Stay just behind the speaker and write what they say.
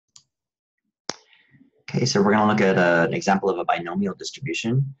Okay, so we're going to look at an example of a binomial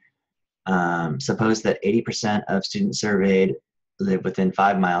distribution. Suppose that 80% of students surveyed live within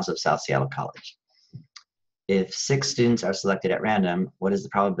 5 miles of South Seattle College. If 6 students are selected at random, what is the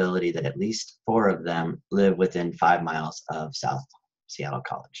probability that at least 4 of them live within 5 miles of South Seattle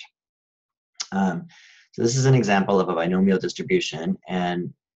College? So this is an example of a binomial distribution,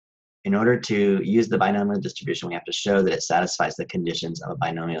 and in order to use the binomial distribution, we have to show that it satisfies the conditions of a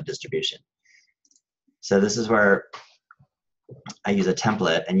binomial distribution. So this is where I use a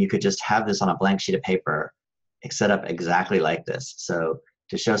template, and you could just have this on a blank sheet of paper. It's set up exactly like this. So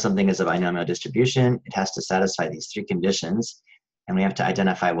to show something is a binomial distribution, it has to satisfy these 3 conditions, and we have to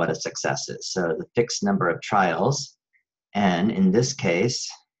identify what a success is. So the fixed number of trials, n, in this case,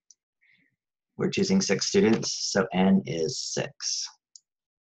 we're choosing 6 students, so n is 6.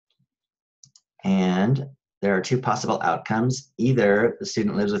 And there are 2 possible outcomes. Either the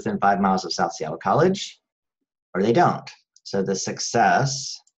student lives within 5 miles of South Seattle College, or they don't. So the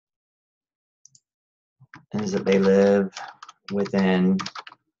success is that they live within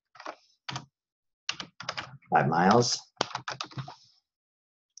 5 miles.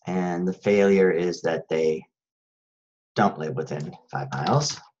 And the failure is that they don't live within 5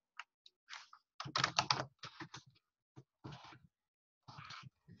 miles.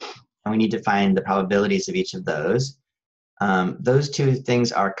 And we need to find the probabilities of each of those. Those 2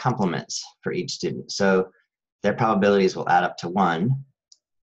 things are complements for each student. So their probabilities will add up to 1.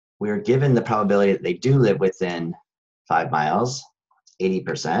 We are given the probability that they do live within 5 miles,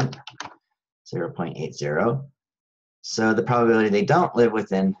 80%, 0.80. So the probability they don't live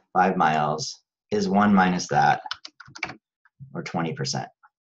within 5 miles is 1 minus that, or 20%.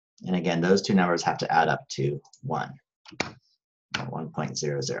 And again, those 2 numbers have to add up to 1, or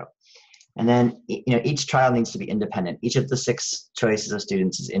 1.00. And then, each trial needs to be independent. Each of the 6 choices of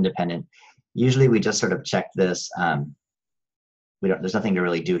students is independent. Usually we just sort of check this. There's nothing to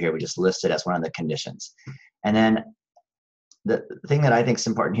really do here. We just list it as one of the conditions. And then the thing that I think is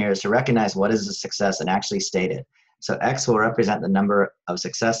important here is to recognize what is a success and actually state it. So X will represent the number of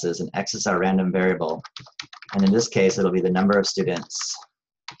successes, and X is our random variable. And in this case, it'll be the number of students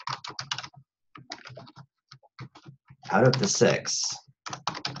out of the 6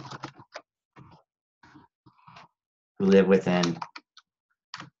 who live within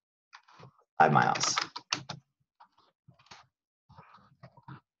 5 miles.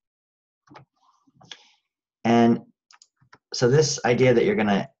 And so this idea that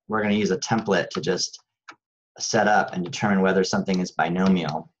we're gonna use a template to just set up and determine whether something is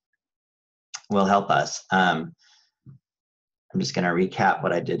binomial will help us. I'm just gonna recap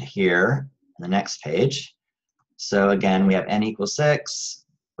what I did here on the next page. So again, we have n equals 6.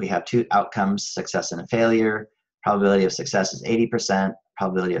 We have 2 outcomes, success and a failure. Probability of success is 80%,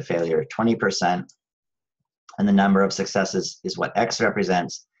 probability of failure 20%, and the number of successes is what X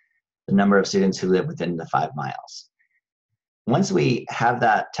represents, the number of students who live within the 5 miles. Once we have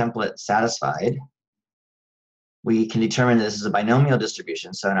that template satisfied, we can determine this is a binomial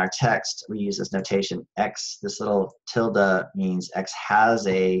distribution. So in our text, we use this notation X, this little tilde means X has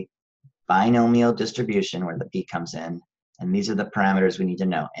a binomial distribution where the P comes in, and these are the parameters we need to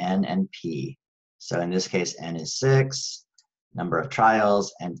know, N and P. So in this case, N is 6, number of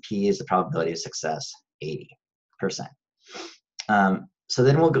trials, and P is the probability of success, 80%. So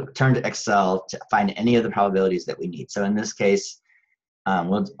then we'll turn to Excel to find any of the probabilities that we need. So in this case,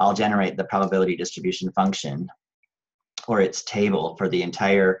 I'll generate the probability distribution function, or its table, for the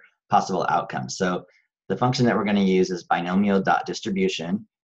entire possible outcome. So the function that we're going to use is binomial.distribution,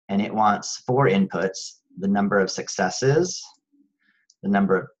 and it wants 4 inputs: the number of successes, the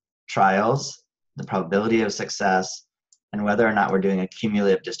number of trials, the probability of success, and whether or not we're doing a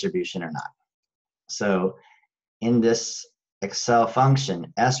cumulative distribution or not. So in this Excel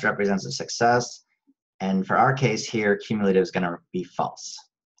function, S represents a success, and for our case here, cumulative is going to be false.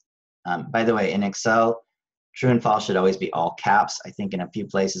 By the way, in Excel, true and false should always be all caps. I think in a few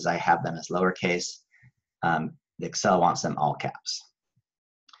places I have them as lowercase. The Excel wants them all caps.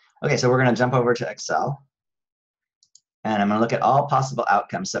 Okay, so we're going to jump over to Excel, and I'm going to look at all possible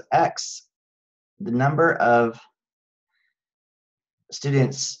outcomes. So X, the number of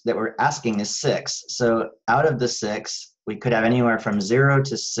students that we're asking is 6. So out of the 6, we could have anywhere from 0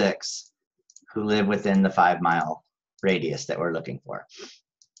 to 6 who live within the 5-mile radius that we're looking for.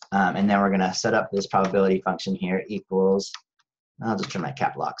 And then we're going to set up this probability function here equals, I'll just turn my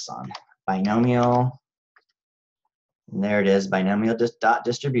cap locks on, binomial, and there it is,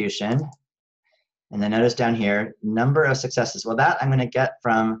 binomial.distribution. And then notice down here, number of successes. Well, that I'm going to get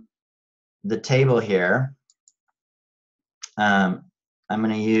from the table here. I'm going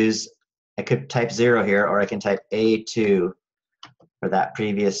to use I could type 0 here, or I can type A2 for that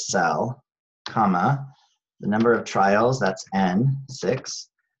previous cell, comma, the number of trials, that's n, 6,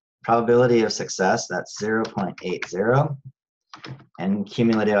 probability of success, that's 0.80, and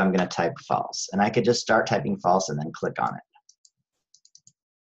cumulative, I'm going to type false. And I could just start typing false and then click on it.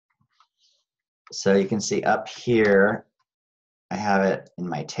 So you can see up here, I have it in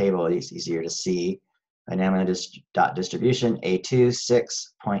my table. It's easier to see. Binomial.distribution, A2,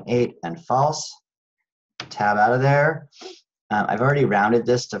 6.8, and false. Tab out of there. I've already rounded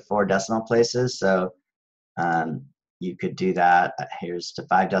this to 4 decimal places, so you could do that. Here's to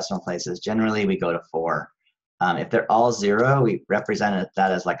 5 decimal places. Generally, we go to 4. If they're all 0, we represent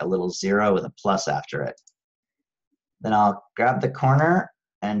that as like a little 0 with a plus after it. Then I'll grab the corner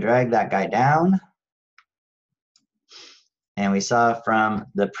and drag that guy down. And we saw from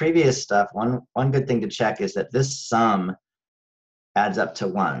the previous stuff, one good thing to check is that this sum adds up to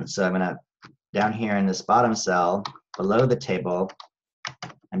 1. So I'm going to, down here in this bottom cell, below the table,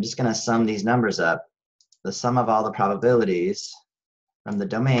 I'm just going to sum these numbers up. The sum of all the probabilities from the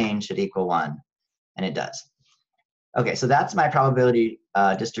domain should equal 1, and it does. Okay, so that's my probability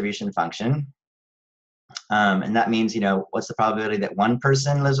distribution function. And that means, you know, what's the probability that one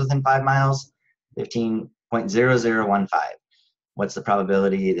person lives within 5 miles? 15.0015. What's the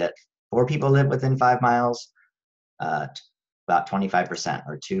probability that 4 people live within 5 miles? About 25%,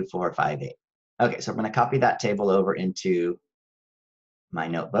 or 2,458. Okay, so I'm going to copy that table over into my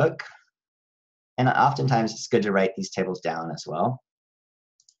notebook. And oftentimes it's good to write these tables down as well.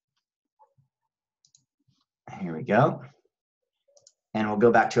 Here we go. And we'll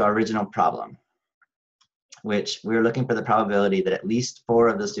go back to our original problem, which we were looking for the probability that at least 4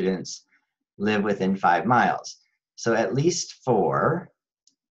 of the students live within 5 miles. So at least 4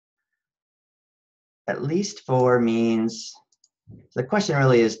 means, the question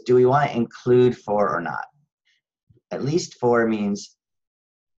really is, do we want to include 4 or not? At least 4 means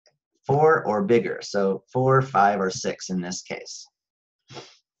 4 or bigger, so 4, 5, or 6 in this case.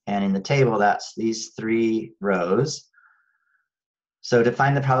 And in the table, that's these 3 rows. So to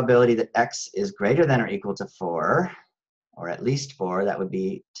find the probability that x is greater than or equal to 4, or at least 4, that would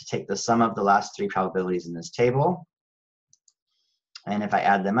be to take the sum of the last 3 probabilities in this table. And if I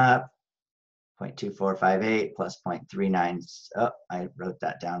add them up, 0.2458 plus 0.39, oh, I wrote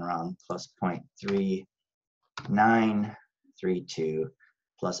that down wrong, plus 0.3932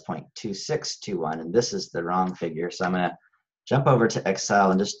 plus 0.2621, and this is the wrong figure. So I'm going to jump over to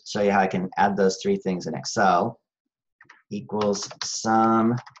Excel and just show you how I can add those 3 things in Excel. Equals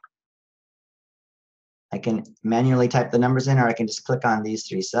sum. I can manually type the numbers in, or I can just click on these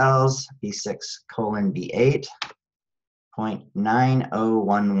 3 cells, B6 colon B8,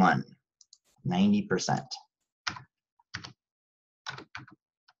 0.9011, 90%.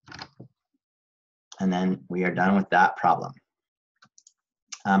 And then we are done with that problem.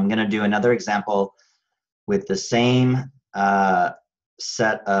 I'm going to do another example with the same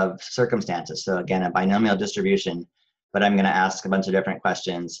set of circumstances. So again, a binomial distribution, but I'm going to ask a bunch of different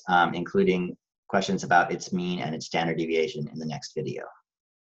questions, including questions about its mean and its standard deviation in the next video.